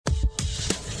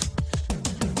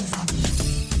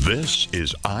This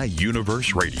is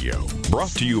iUniverse Radio,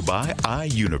 brought to you by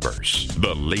iUniverse,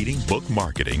 the leading book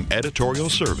marketing,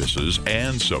 editorial services,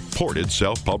 and supported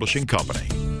self-publishing company.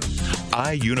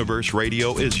 iUniverse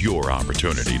Radio is your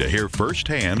opportunity to hear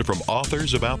firsthand from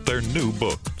authors about their new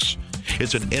books.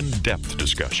 It's an in-depth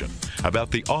discussion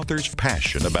about the author's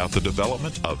passion about the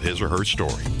development of his or her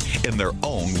story in their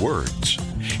own words.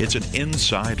 It's an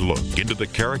inside look into the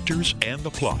characters and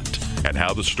the plot and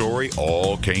how the story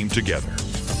all came together.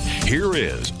 Here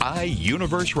is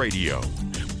iUniverse Radio.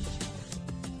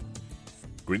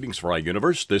 Greetings for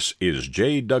iUniverse. This is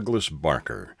J. Douglas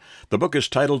Barker. The book is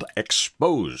titled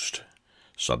Exposed,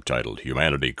 subtitled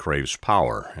Humanity Craves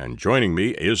Power, and joining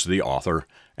me is the author,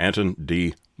 Anton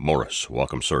D. Morris.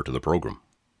 Welcome, sir, to the program.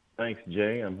 Thanks,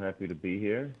 Jay. I'm happy to be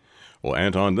here. Well,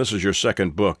 Anton, this is your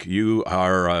second book. You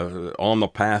are on the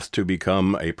path to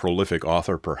become a prolific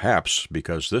author, perhaps,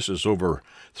 because this is over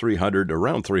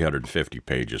around 350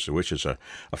 pages, which is a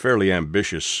fairly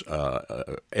ambitious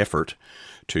effort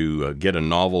to get a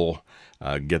novel,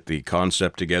 get the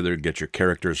concept together, get your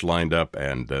characters lined up,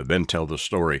 and then tell the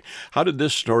story. How did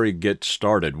this story get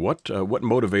started? What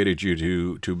motivated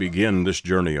you to begin this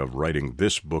journey of writing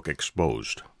this book,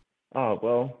 Exposed? Oh,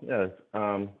 well, yes.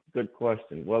 Good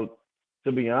question. Well,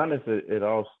 to be honest, it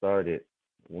all started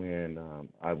when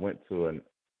I went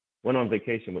on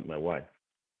vacation with my wife,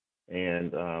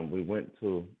 and we went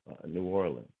to New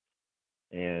Orleans.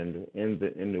 And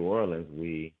in New Orleans,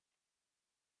 we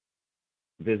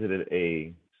visited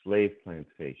a slave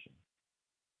plantation,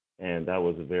 and that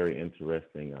was a very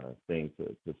interesting thing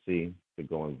to see, to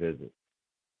go and visit.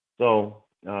 So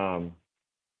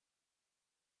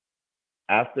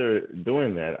after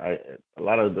doing that, a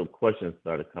lot of the questions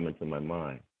started coming to my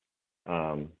mind.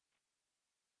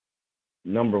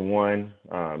 Number one,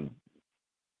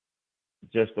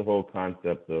 just the whole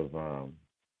concept of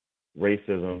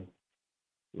racism,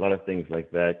 a lot of things like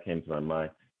that came to my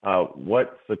mind.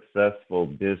 What successful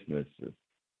businesses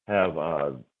have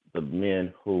the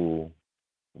men who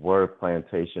were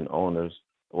plantation owners?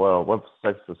 Well, what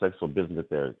successful business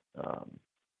that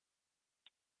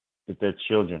their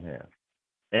children have?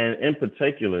 And in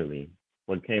particularly,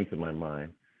 what came to my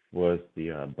mind was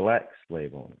the black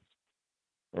slave owners,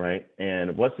 right?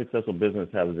 And what successful business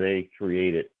have they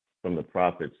created from the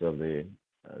profits of that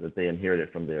they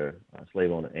inherited from their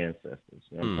slave owner ancestors?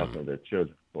 I'm talking about their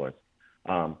children, of course.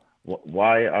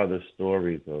 Why are the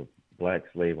stories of black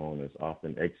slave owners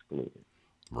often excluded?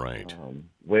 Right.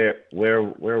 Where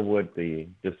would the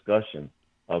discussion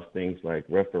of things like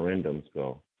referendums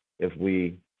go if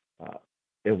we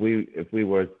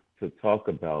were to talk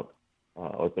about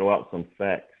or throw out some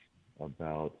facts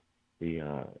about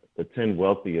the 10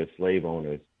 wealthiest slave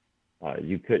owners?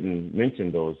 You couldn't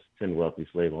mention those 10 wealthy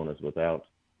slave owners without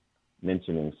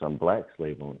mentioning some black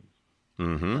slave owners.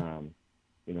 Mm-hmm.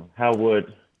 How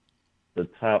would the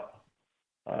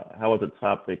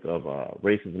topic of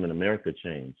racism in America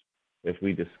change if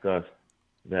we discussed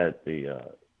that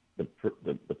the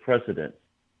precedent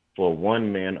for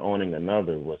one man owning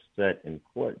another was set in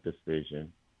court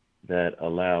decision that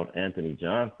allowed Anthony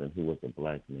Johnson, who was a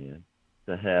black man,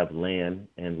 to have land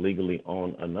and legally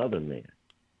own another man?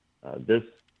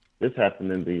 This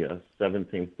happened in the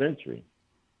 17th century,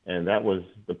 and that was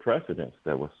the precedence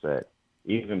that was set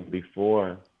even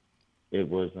before it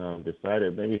was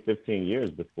decided, maybe 15 years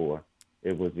before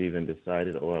it was even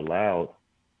decided or allowed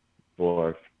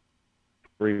for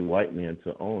free white men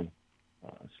to own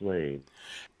slaves.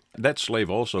 That slave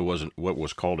also wasn't what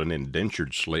was called an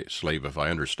indentured slave, if I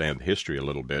understand history a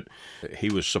little bit. He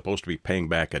was supposed to be paying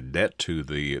back a debt to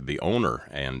the owner,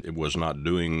 and it was not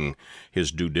doing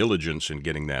his due diligence in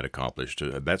getting that accomplished.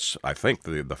 That's, I think,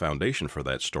 the foundation for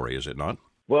that story, is it not?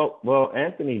 Well,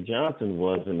 Anthony Johnson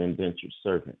was an indentured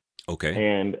servant. Okay.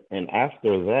 And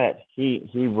after that, he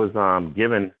was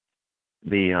given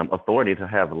the authority to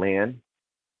have land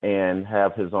and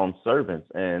have his own servants.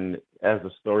 And as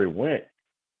the story went,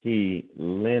 he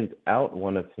lent out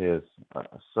one of his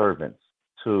servants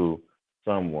to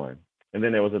someone. And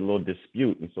then there was a little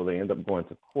dispute, and so they ended up going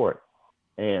to court.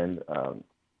 And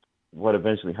what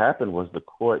eventually happened was the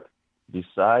court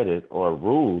decided or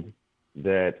ruled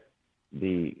that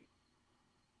the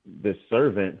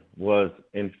servant was,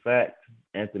 in fact,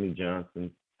 Anthony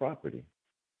Johnson's property.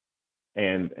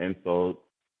 And so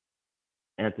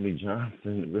Anthony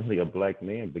Johnson, really a black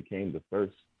man, became the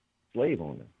first slave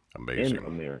owner. Amazing. In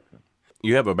America.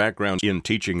 You have a background in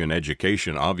teaching and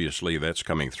education. Obviously, that's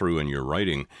coming through in your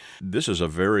writing. This is a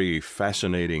very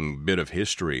fascinating bit of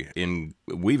history. In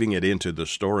weaving it into the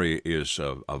story is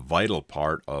a vital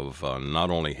part of not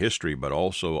only history, but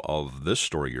also of this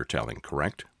story you're telling,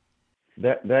 correct?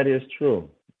 that is true.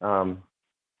 Um,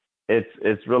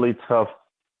 it's really tough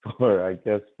for, I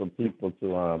guess, for people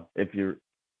to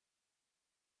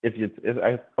if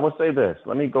I would say this.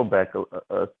 Let me go back,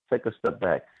 take a step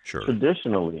back. Sure.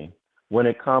 Traditionally, when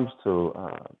it comes to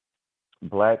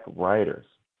black writers,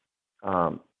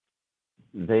 um,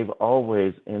 they've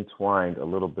always entwined a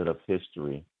little bit of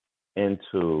history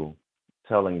into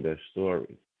telling their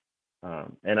story.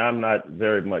 And I'm not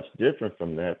very much different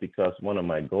from that, because one of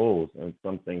my goals and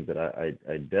something that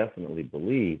I definitely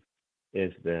believe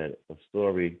is that a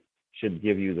story should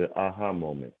give you the aha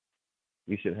moment.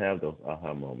 You should have those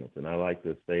aha moments. And I like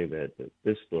to say that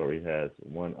this story has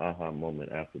one aha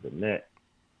moment after the next.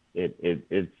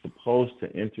 It's supposed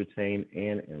to entertain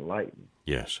and enlighten,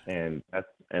 Yes. and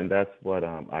that's what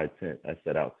I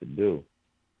set out to do.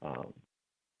 Um,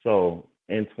 so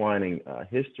entwining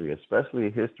history,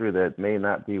 especially history that may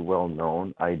not be well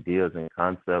known, ideas and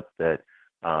concepts that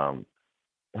um,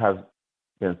 have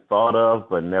been thought of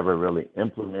but never really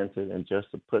implemented, and just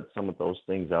to put some of those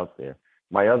things out there.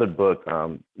 My other book,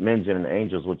 Men, Gin, and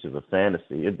Angels, which is a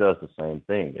fantasy, it does the same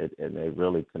thing. It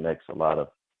really connects a lot of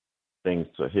things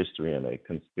to history and a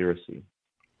conspiracy.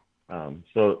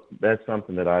 So that's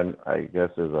something that I guess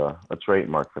is a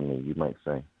trademark for me, you might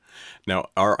say. Now,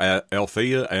 are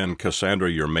Althea and Cassandra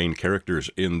your main characters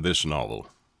in this novel?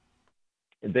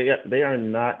 They are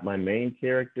not my main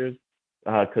characters.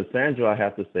 Cassandra, I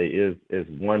have to say, is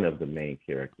one of the main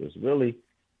characters. Really,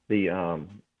 the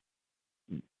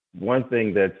one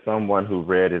thing that someone who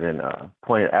read it and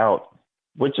pointed out,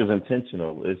 which is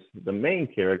intentional, is the main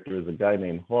character is a guy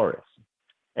named Horace,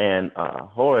 and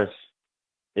Horace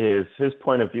is his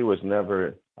point of view is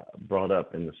never brought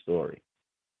up in the story,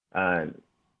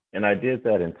 and I did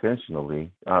that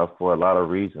intentionally for a lot of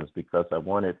reasons, because I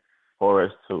wanted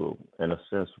Horace to, in a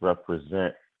sense,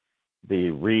 represent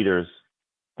the reader's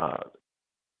uh,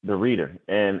 the reader,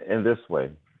 and in this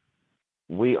way,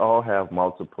 we all have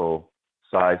multiple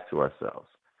sides to ourselves,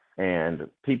 and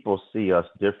people see us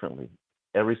differently.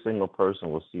 Every single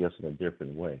person will see us in a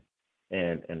different way,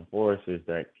 and Horace is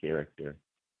that character.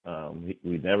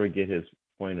 We never get his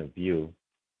point of view,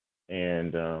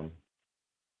 and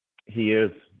he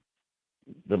is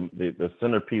the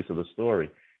centerpiece of the story.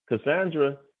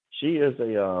 Cassandra,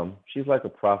 she's like a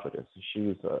prophetess.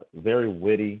 She's a very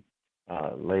witty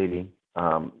lady.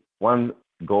 One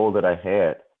goal that I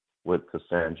had with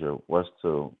Cassandra was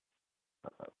to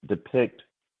depict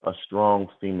a strong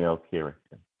female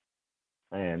character,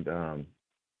 and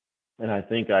I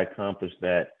think I accomplished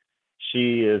that.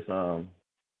 She is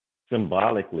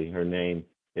symbolically, her name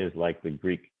is like the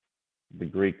Greek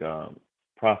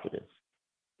prophetess,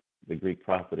 the Greek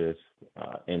prophetess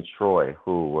in Troy,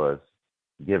 who was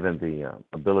given the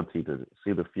ability to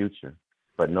see the future,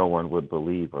 but no one would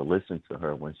believe or listen to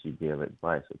her when she gave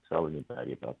advice or tell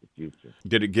anybody about the future.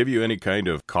 Did it give you any kind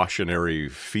of cautionary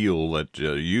feel that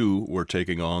you were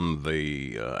taking on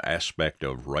the aspect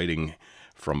of writing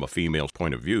from a female's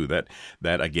point of view? That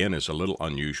again is a little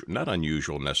unusual, not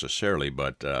unusual necessarily,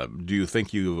 but do you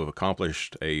think you've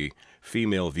accomplished a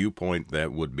female viewpoint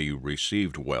that would be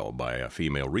received well by a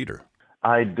female reader?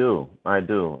 I do,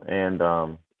 and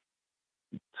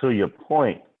to your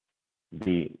point,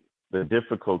 the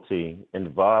difficulty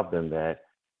involved in that,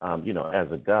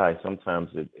 as a guy, sometimes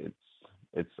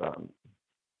it's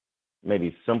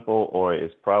maybe simple, or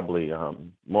it's probably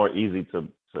more easy to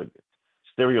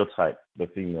stereotype the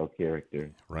female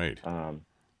character. Right.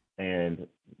 And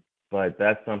but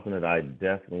that's something that I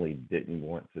definitely didn't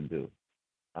want to do.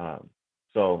 Um,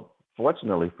 so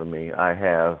fortunately for me, I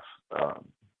have um,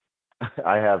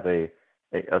 I have a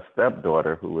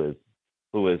stepdaughter who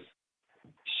is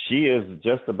she is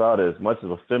just about as much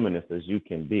of a feminist as you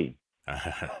can be.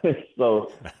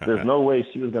 So there's no way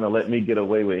she was going to let me get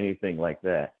away with anything like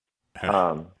that.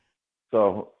 Um,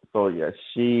 so yeah,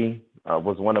 she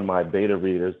was one of my beta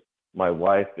readers. My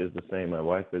wife is the same. My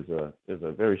wife is a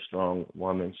very strong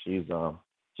woman. She's a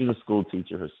school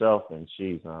teacher herself, and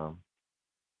she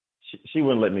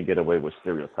wouldn't let me get away with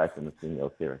stereotyping the female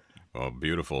character. Oh,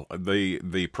 beautiful.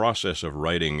 The process of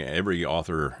writing, every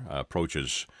author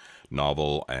approaches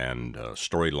novel and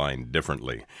storyline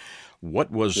differently. What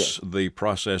was Yeah. the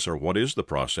process, or what is the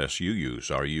process you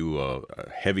use? Are you a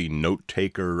heavy note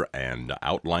taker and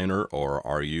outliner, or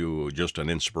are you just an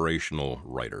inspirational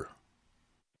writer?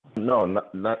 No,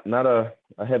 not a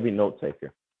heavy note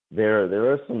taker.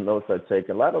 There are some notes I take.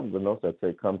 A lot of the notes I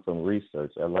take come from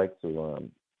research. I like to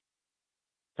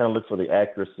kind of look for the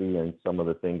accuracy in some of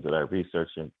the things that I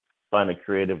research and find a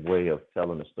creative way of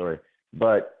telling the story.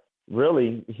 But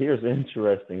really, here's an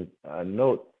interesting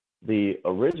note. The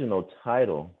original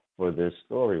title for this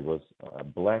story was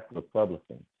Black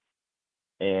Republicans.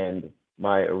 And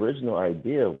my original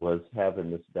idea was having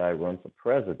this guy run for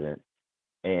president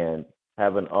and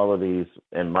having all of these,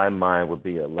 in my mind, would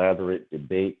be elaborate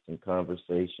debates and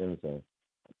conversations and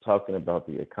talking about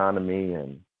the economy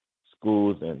and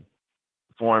schools and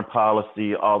foreign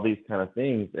policy, all these kind of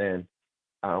things. And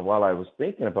while I was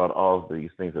thinking about all of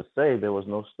these things to say, there was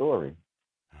no story.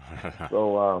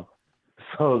 So,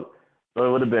 so it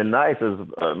would have been nice as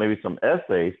maybe some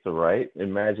essays to write,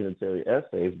 imaginary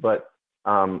essays, but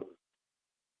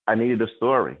I needed a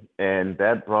story, and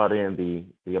that brought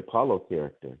in the Apollo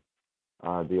character.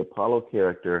 The Apollo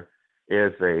character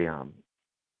is a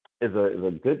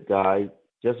good guy,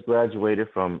 just graduated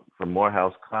from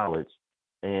Morehouse College,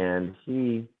 and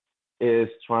he is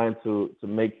trying to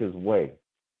make his way.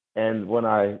 And when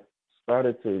I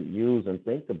started to use and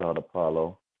think about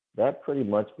Apollo, that pretty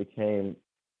much became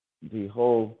the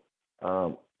whole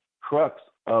crux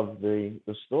of the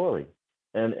story.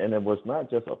 And it was not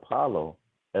just Apollo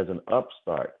as an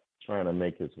upstart trying to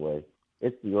make his way.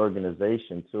 It's the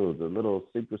organization too, the little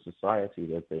secret society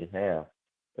that they have.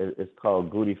 It's called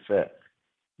Gudi Fek,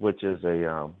 which is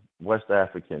a West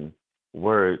African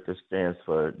word that stands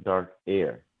for dark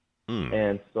air.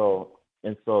 And so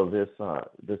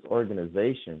this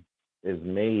organization is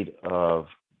made of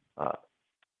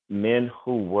men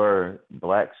who were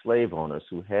Black slave owners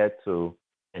who had to,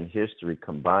 in history,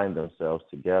 combine themselves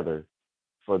together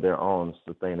for their own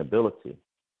sustainability.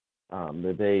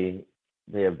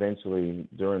 They eventually,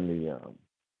 during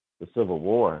the Civil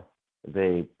War,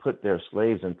 they put their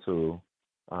slaves into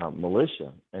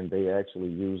militia, and they actually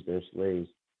used their slaves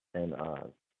and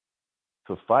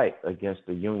to fight against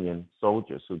the Union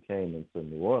soldiers who came into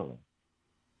New Orleans.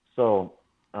 So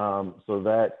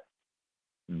that,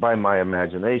 by my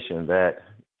imagination, that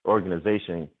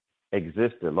organization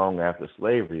existed long after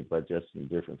slavery, but just in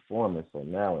different form. And so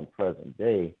now, in present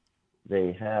day,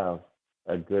 they have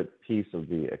a good piece of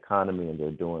the economy, and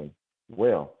they're doing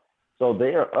well. So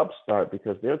they are upstart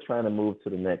because they're trying to move to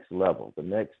the next level in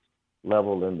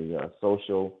the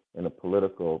social and the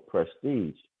political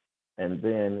prestige. And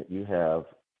then you have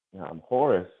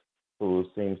Horace, who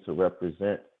seems to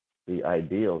represent the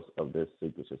ideals of this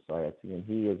secret society, and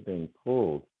he is being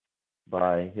pulled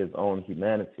by his own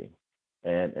humanity.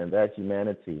 And that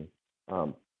humanity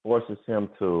forces him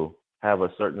to have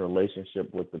a certain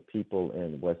relationship with the people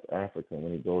in West Africa.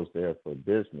 When he goes there for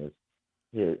business,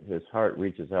 his heart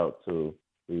reaches out to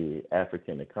the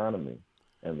African economy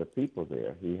and the people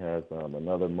there. He has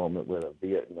another moment with a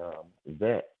Vietnam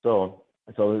vet. So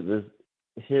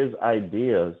his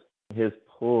ideas, his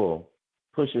pull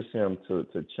pushes him to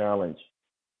challenge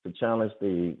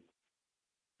the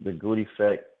Gudi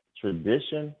Fek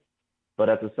tradition, but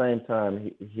at the same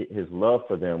time, his love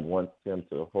for them wants him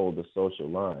to hold the social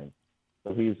line.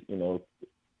 So he's,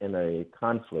 in a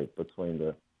conflict between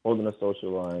the holding the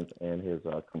social lines and his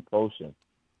compulsion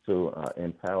to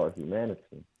empower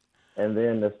humanity. And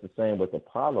then that's the same with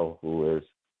Apollo, who is,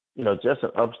 just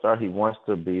an upstart. He wants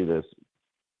to be this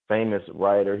famous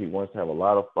writer. He wants to have a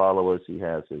lot of followers. He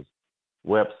has his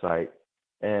website.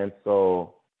 And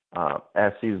so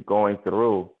as he's going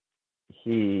through,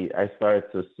 I started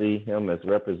to see him as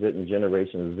representing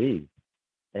Generation Z.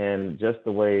 And just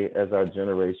the way as our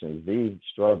Generation Z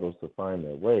struggles to find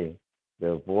their way,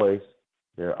 their voice,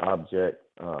 their object,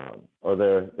 or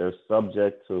they're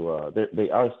subject to, they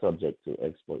are subject to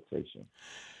exploitation.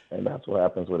 And that's what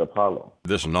happens with Apollo.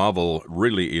 This novel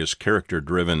really is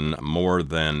character-driven more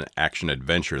than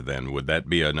action-adventure, then. Would that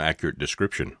be an accurate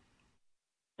description?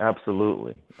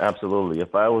 Absolutely. Absolutely.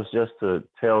 If I was just to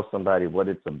tell somebody what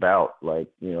it's about, like,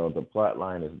 the plot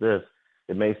line is this,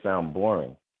 it may sound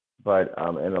boring. But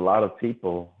and a lot of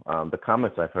people, the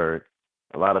comments I've heard,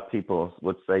 a lot of people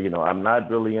would say, I'm not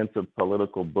really into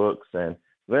political books. And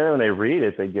then when they read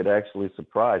it, they get actually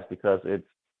surprised because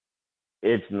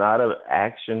it's not an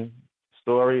action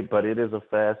story, but it is a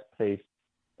fast-paced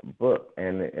book,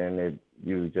 and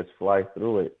you just fly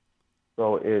through it.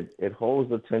 So it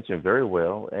holds attention very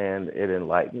well, and it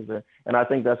enlightens it. And I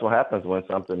think that's what happens when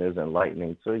something is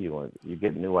enlightening to you and you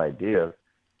get new ideas.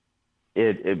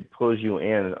 It pulls you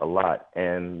in a lot.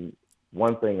 And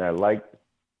one thing I like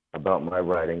about my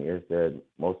writing is that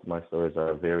most of my stories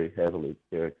are very heavily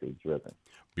character-driven.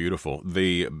 Beautiful.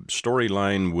 The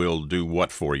storyline will do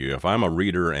what for you? If I'm a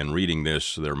reader and reading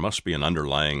this, there must be an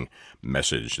underlying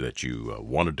message that you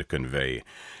wanted to convey.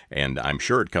 And I'm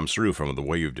sure it comes through from the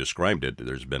way you've described it.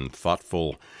 There's been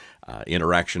thoughtful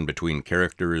interaction between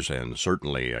characters and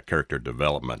certainly character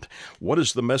development. What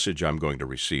is the message I'm going to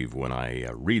receive when I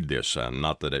read this?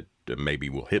 Not that it maybe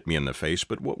will hit me in the face,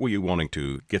 but what were you wanting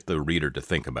to get the reader to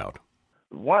think about?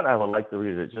 One, I would like the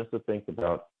reader just to think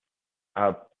about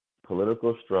our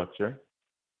political structure,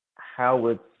 how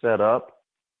it's set up,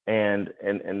 and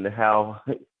how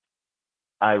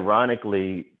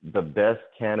ironically the best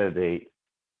candidate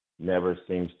never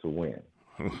seems to win.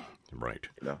 Right.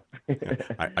 You know,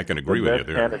 I can agree with you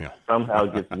there. Candidate somehow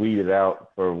gets weeded out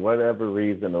for whatever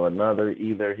reason or another.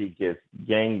 Either he gets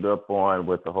ganged up on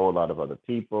with a whole lot of other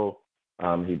people.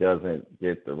 He doesn't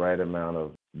get the right amount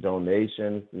of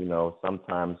donations. You know,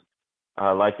 sometimes,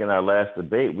 like in our last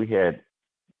debate, we had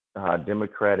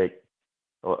Democratic.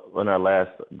 In our last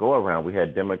go around, we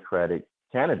had Democratic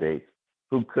candidates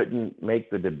who couldn't make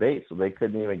the debate, so they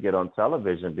couldn't even get on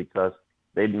television because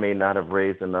they may not have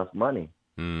raised enough money.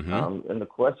 Mm-hmm. And the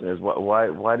question is,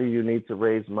 why do you need to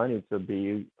raise money to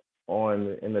be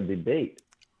on in a debate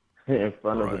in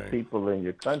front of the people in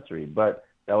your country? But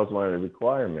that was one of the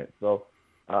requirements. So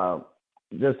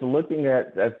just looking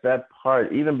at that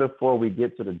part, even before we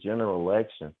get to the general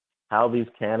election, how these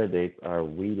candidates are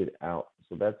weeded out.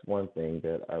 So that's one thing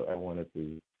that I want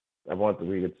the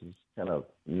reader to kind of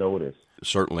notice.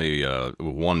 Certainly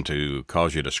one to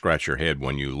cause you to scratch your head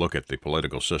when you look at the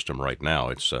political system right now.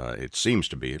 It seems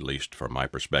to be, at least from my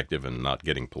perspective, and not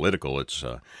getting political, it's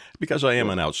because I am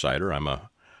an outsider.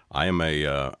 I am a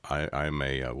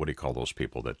what do you call those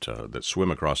people that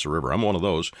swim across the river? I'm one of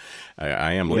those.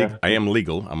 I am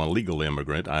legal. I'm a legal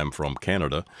immigrant. I'm from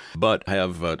Canada, but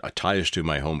have ties to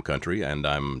my home country, and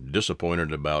I'm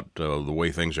disappointed about the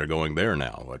way things are going there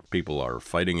now. People are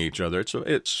fighting each other.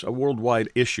 It's a worldwide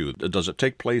issue. Does it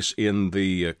take place in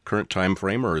the current time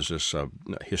frame, or is this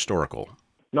historical?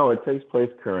 No, it takes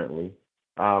place currently.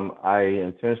 I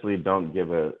intentionally don't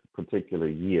give a particular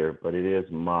year, but it is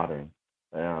modern.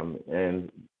 And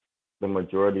the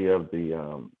majority of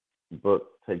the book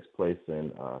takes place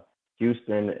in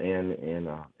Houston and in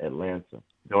Atlanta.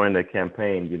 During the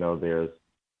campaign, you know,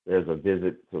 there's a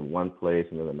visit to one place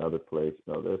and then another place.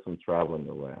 So there's some traveling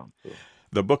around too.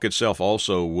 The book itself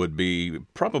also would be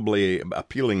probably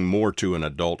appealing more to an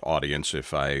adult audience,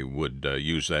 if I would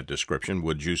use that description.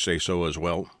 Would you say so as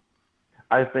well?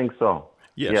 I think so.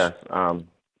 Yes.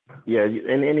 Yeah,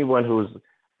 and anyone who's,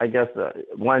 I guess,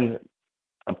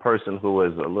 a person who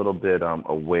is a little bit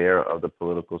aware of the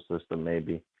political system,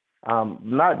 maybe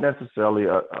not necessarily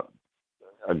a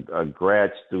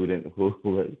grad student who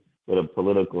with a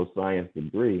political science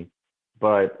degree,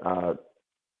 but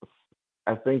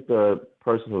I think the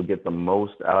person who would get the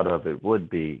most out of it would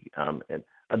be an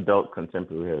adult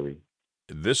contemporary.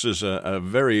 This is a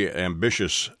very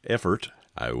ambitious effort,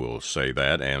 I will say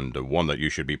that, and one that you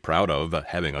should be proud of,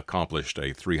 having accomplished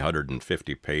a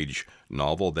 350-page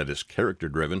novel that is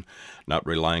character-driven, not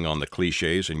relying on the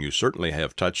cliches, and you certainly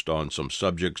have touched on some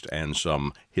subjects and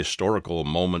some historical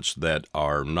moments that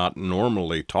are not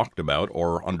normally talked about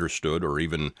or understood or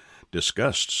even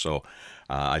discussed. So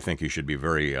I think you should be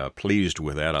very pleased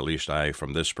with that. At least I,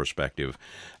 from this perspective,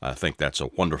 think that's a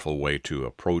wonderful way to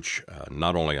approach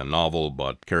not only a novel,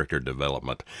 but character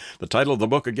development. The title of the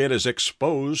book, again, is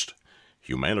Exposed,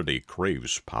 Humanity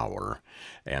Craves Power.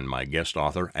 And my guest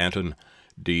author, Anton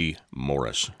D.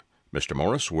 Morris. Mr.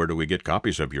 Morris, where do we get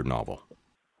copies of your novel?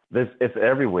 It's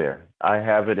everywhere. I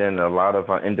have it in a lot of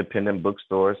independent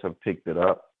bookstores have picked it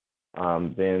up.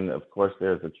 Then, of course,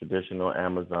 there's a traditional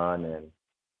Amazon and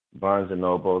Barnes &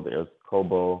 Noble, there's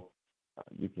Kobo.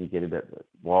 You can get it at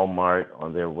Walmart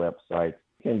on their website.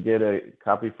 You can get a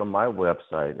copy from my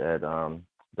website at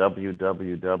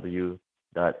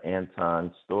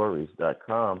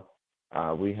www.antonstories.com.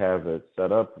 We have it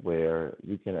set up where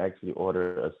you can actually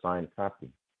order a signed copy,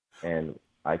 and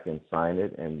I can sign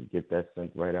it and get that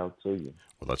sent right out to you.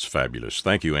 Well, that's fabulous.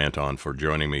 Thank you, Anton, for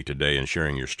joining me today and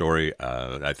sharing your story.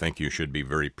 I think you should be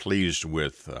very pleased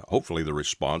with, hopefully, the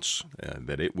response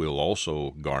that it will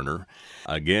also garner.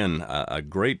 Again, a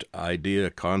great idea,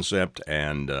 concept,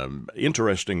 and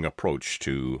interesting approach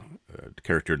to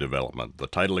character development. The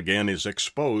title, again, is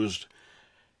Exposed,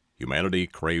 Humanity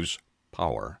Craves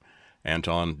Power.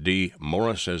 Anton D.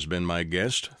 Morris has been my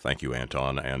guest. Thank you,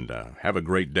 Anton, and have a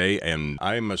great day. And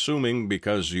I'm assuming,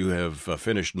 because you have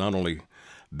finished not only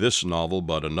this novel,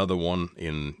 but another one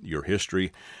in your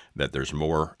history, that there's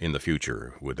more in the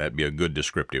future. Would that be a good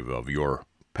descriptive of your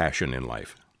passion in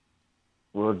life?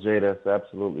 Well, Jay, that's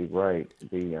absolutely right.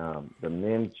 The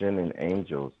Men, Jinn, and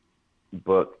Angels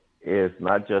book is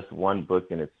not just one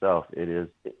book in itself. It is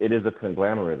a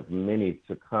conglomerate of many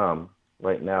to come.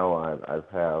 Right now, I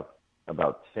have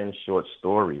about 10 short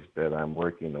stories that I'm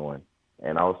working on.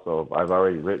 And also, I've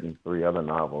already written 3 other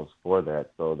novels for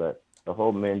that. So that the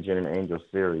whole Men, Gin, and Angel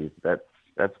series,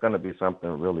 that's going to be something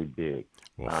really big.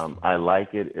 I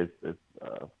like it.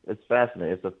 It's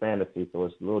fascinating. It's a fantasy, so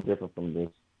it's a little different from this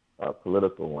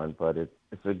political one, but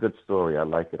it's a good story. I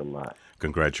like it a lot.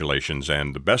 Congratulations,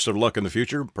 and the best of luck in the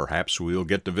future. Perhaps we'll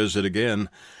get to visit again.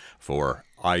 For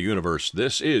iUniverse,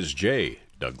 this is J.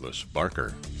 Douglas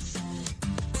Barker.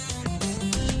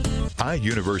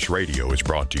 iUniverse Radio is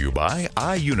brought to you by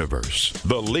iUniverse,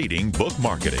 the leading book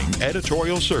marketing,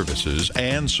 editorial services,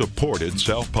 and supported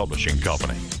self-publishing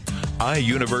company.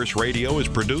 iUniverse Radio is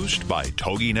produced by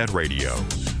TogiNet Radio.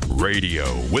 Radio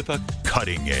with a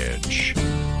cutting edge.